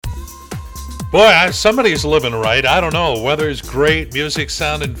Boy, somebody's living right. I don't know. Weather's great. Music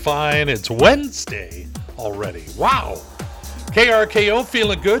sounding fine. It's Wednesday already. Wow. KRKO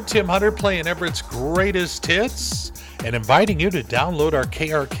feeling good. Tim Hunter playing Everett's greatest hits and inviting you to download our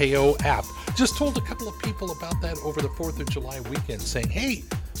KRKO app. Just told a couple of people about that over the 4th of July weekend, saying, hey,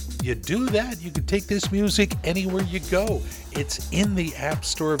 you do that, you can take this music anywhere you go. It's in the app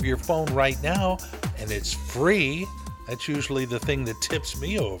store of your phone right now, and it's free. That's usually the thing that tips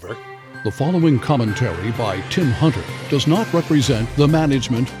me over. The following commentary by Tim Hunter does not represent the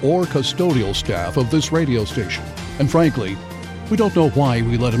management or custodial staff of this radio station. And frankly, we don't know why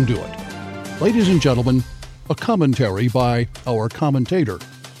we let him do it. Ladies and gentlemen, a commentary by our commentator,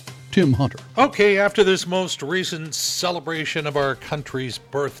 Tim Hunter. Okay, after this most recent celebration of our country's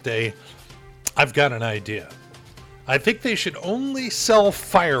birthday, I've got an idea. I think they should only sell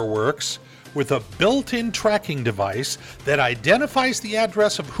fireworks with a built-in tracking device that identifies the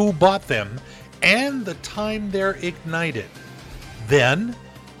address of who bought them and the time they're ignited. Then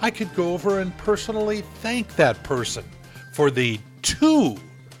I could go over and personally thank that person for the 2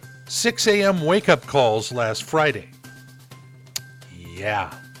 6 a.m. wake-up calls last Friday.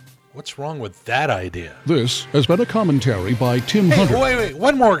 Yeah, what's wrong with that idea? This has been a commentary by Tim Hunter. Wait,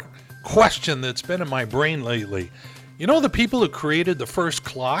 one more question that's been in my brain lately. You know the people who created the first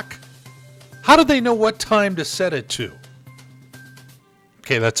clock? How did they know what time to set it to?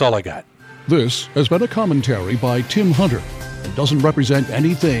 Okay, that's all I got. This has been a commentary by Tim Hunter and doesn't represent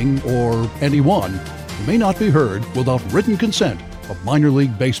anything or anyone who may not be heard without written consent of minor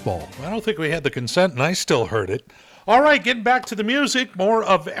league baseball. I don't think we had the consent, and I still heard it. All right, getting back to the music, more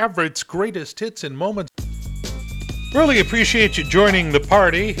of Everett's greatest hits in moments. Really appreciate you joining the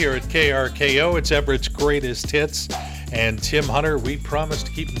party here at KRKO. It's Everett's greatest hits. And Tim Hunter, we promise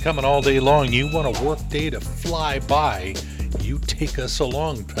to keep them coming all day long. You want a work day to fly by, you take us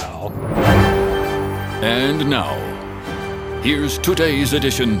along, pal. And now, here's today's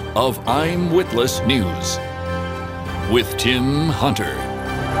edition of I'm Witless News with Tim Hunter.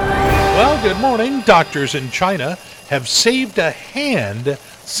 Well, good morning. Doctors in China have saved a hand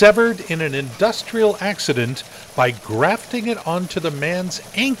severed in an industrial accident by grafting it onto the man's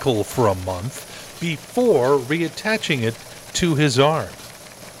ankle for a month before reattaching it to his arm.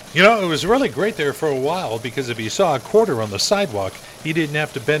 You know, it was really great there for a while because if he saw a quarter on the sidewalk, he didn't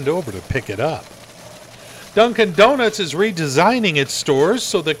have to bend over to pick it up. Dunkin' Donuts is redesigning its stores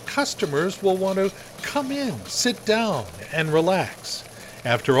so that customers will want to come in, sit down, and relax.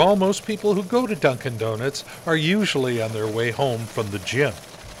 After all, most people who go to Dunkin' Donuts are usually on their way home from the gym.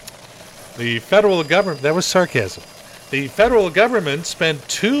 The federal government, that was sarcasm. The federal government spent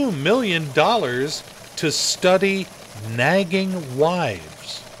 $2 million to study nagging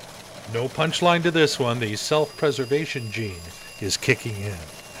wives. No punchline to this one. The self-preservation gene is kicking in.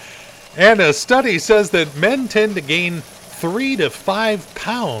 And a study says that men tend to gain 3 to 5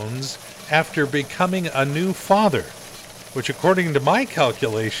 pounds after becoming a new father, which according to my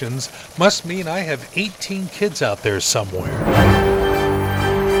calculations must mean I have 18 kids out there somewhere.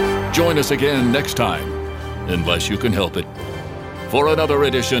 Join us again next time, unless you can help it, for another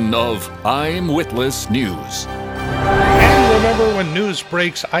edition of I'm Witless News. And remember, when news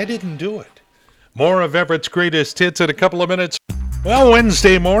breaks, I didn't do it. More of Everett's greatest hits in a couple of minutes. Well,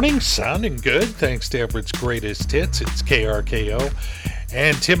 Wednesday morning, sounding good, thanks to Everett's greatest hits. It's KRKO.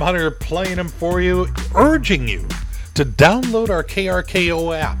 And Tim Hunter playing them for you, urging you to download our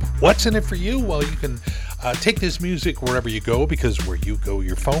KRKO app. What's in it for you? Well, you can take this music wherever you go, because where you go,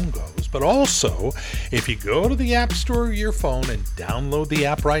 your phone goes. But also, if you go to the App Store of your phone and download the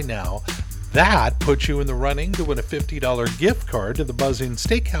app right now, that puts you in the running to win a $50 gift card to the Buzzing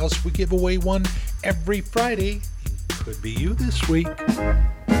Steakhouse. We give away one every Friday. Could be you this week.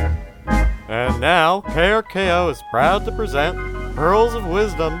 And now, KRKO is proud to present Pearls of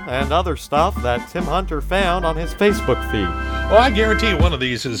Wisdom and other stuff that Tim Hunter found on his Facebook feed. Well, I guarantee one of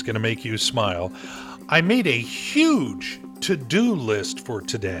these is going to make you smile. I made a huge to-do list for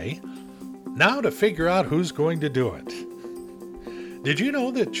today. Now to figure out who's going to do it. Did you know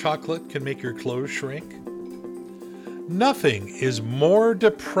that chocolate can make your clothes shrink? Nothing is more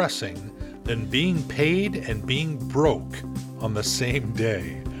depressing than being paid and being broke on the same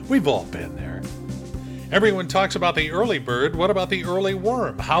day. We've all been there. Everyone talks about the early bird. What about the early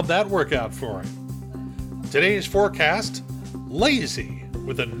worm? How'd that work out for him? Today's forecast, lazy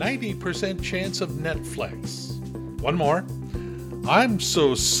with a 90% chance of Netflix. One more. I'm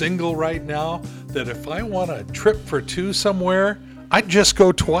so single right now that if I want a trip for two somewhere, I'd just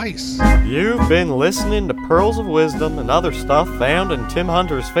go twice. You've been listening to Pearls of Wisdom and other stuff found in Tim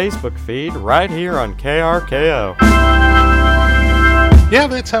Hunter's Facebook feed right here on KRKO. Yeah,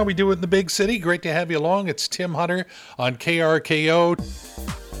 that's how we do it in the big city. Great to have you along. It's Tim Hunter on KRKO.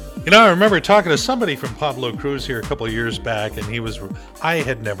 You know, I remember talking to somebody from Pablo Cruz here a couple of years back, and I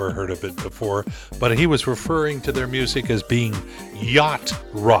had never heard of it before, but he was referring to their music as being yacht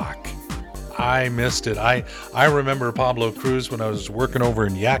rock. I missed it. I remember Pablo Cruz when I was working over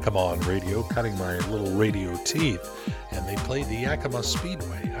in Yakima on radio, cutting my little radio teeth, and they played the Yakima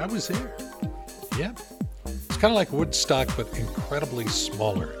Speedway. I was there. Yeah. It's kind of like Woodstock, but incredibly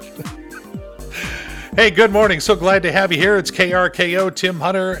smaller. Hey, good morning. So glad to have you here. It's KRKO, Tim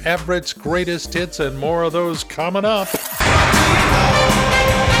Hunter, Everett's Greatest Hits, and more of those coming up.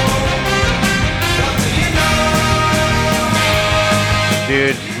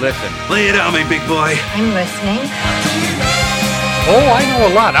 Dude, listen. Lay it on me, big boy. I'm listening. Oh, I know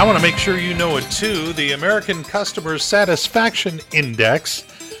a lot. I want to make sure you know it too. The American Customer Satisfaction Index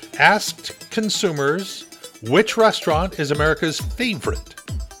asked consumers which restaurant is America's favorite.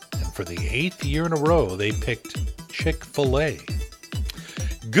 And for the 8th year in a row, they picked Chick-fil-A.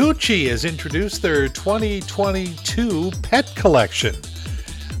 Gucci has introduced their 2022 pet collection.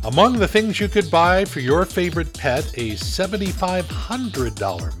 Among the things you could buy for your favorite pet, a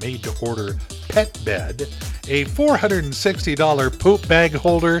 $7,500 made-to-order pet bed, a $460 poop bag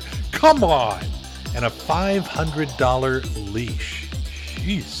holder, come on, and a $500 leash.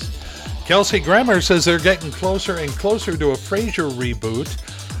 Jeez. Kelsey Grammer says they're getting closer and closer to a Frasier reboot.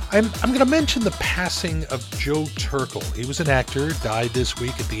 I'm going to mention the passing of Joe Turkel. He was an actor, died this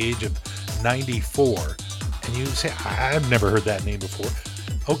week at the age of 94. And you say, I've never heard that name before.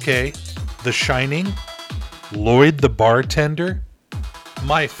 Okay, The Shining, Lloyd the Bartender,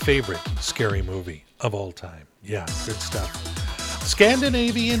 my favorite scary movie of all time. Yeah, good stuff.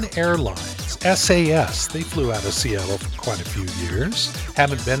 Scandinavian Airlines, SAS, they flew out of Seattle for quite a few years.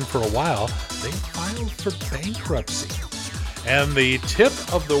 Haven't been for a while. They filed for bankruptcy. And the tip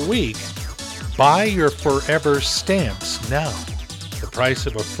of the week, buy your forever stamps now. The price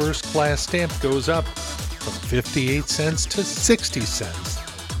of a first-class stamp goes up from 58 cents to 60 cents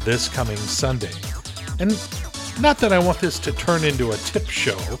this coming Sunday. And not that I want this to turn into a tip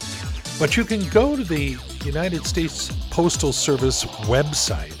show, but you can go to the United States Postal Service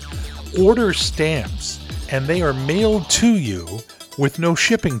website, order stamps, and they are mailed to you with no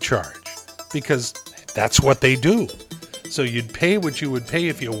shipping charge, because that's what they do. So you'd pay what you would pay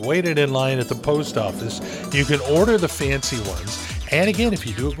if you waited in line at the post office. You can order the fancy ones. And again, if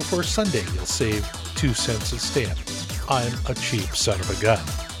you do it before Sunday, you'll save 2 cents a stamp. I'm a cheap son of a gun.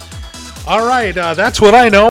 All right, that's what I know.